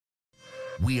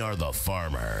We are the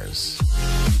farmers.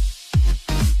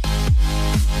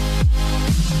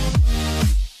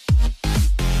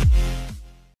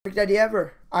 Perfect idea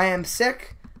ever. I am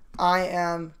sick. I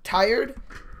am tired.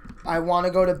 I want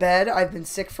to go to bed. I've been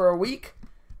sick for a week.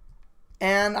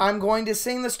 And I'm going to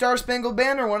sing the Star Spangled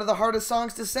Banner, one of the hardest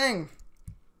songs to sing.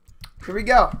 Here we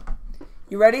go.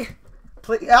 You ready?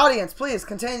 Audience, please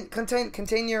contain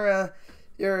your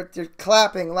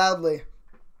clapping loudly.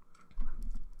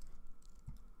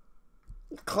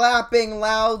 Clapping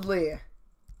loudly.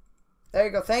 There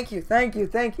you go. Thank you.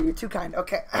 You're too kind.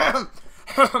 Okay. No.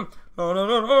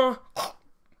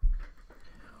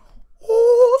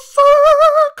 Oh, say,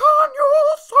 can you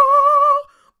say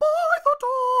by the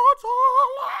dawn's early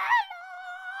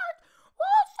light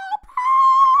what so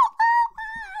proud that we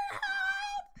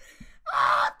had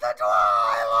at the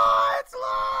twilight's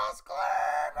last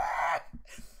gleaming,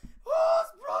 whose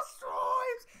broad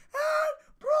stripes and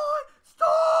bright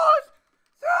stars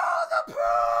through the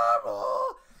purple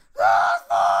last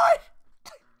night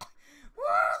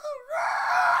were the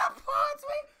ramparts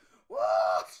we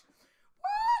watched.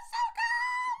 So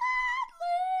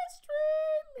gallantly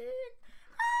streaming,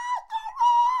 and the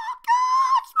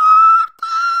rockets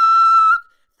reflected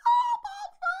the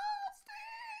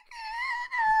bursting.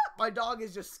 My dog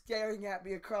is just staring at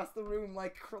me across the room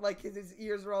like his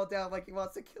ears roll down like he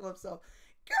wants to kill himself.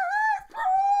 Give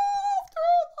proof to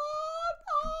the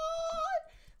night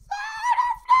that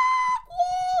our flag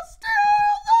was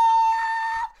still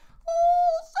there.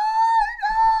 Oh, sing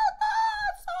it,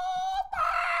 that song,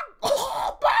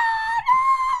 oh,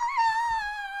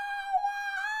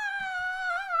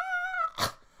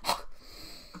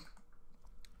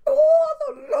 oh,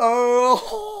 the Lord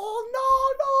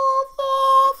of the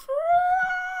free,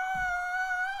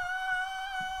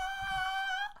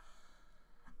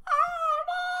 and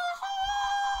the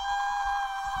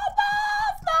hope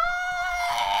of the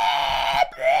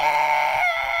brave.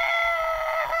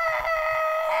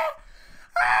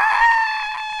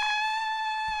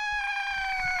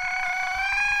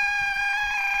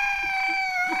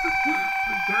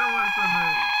 Get away from me.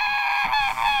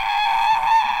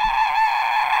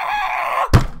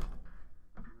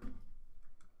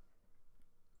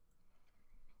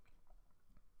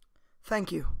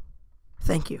 Thank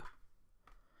you.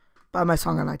 Buy my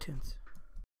song on iTunes.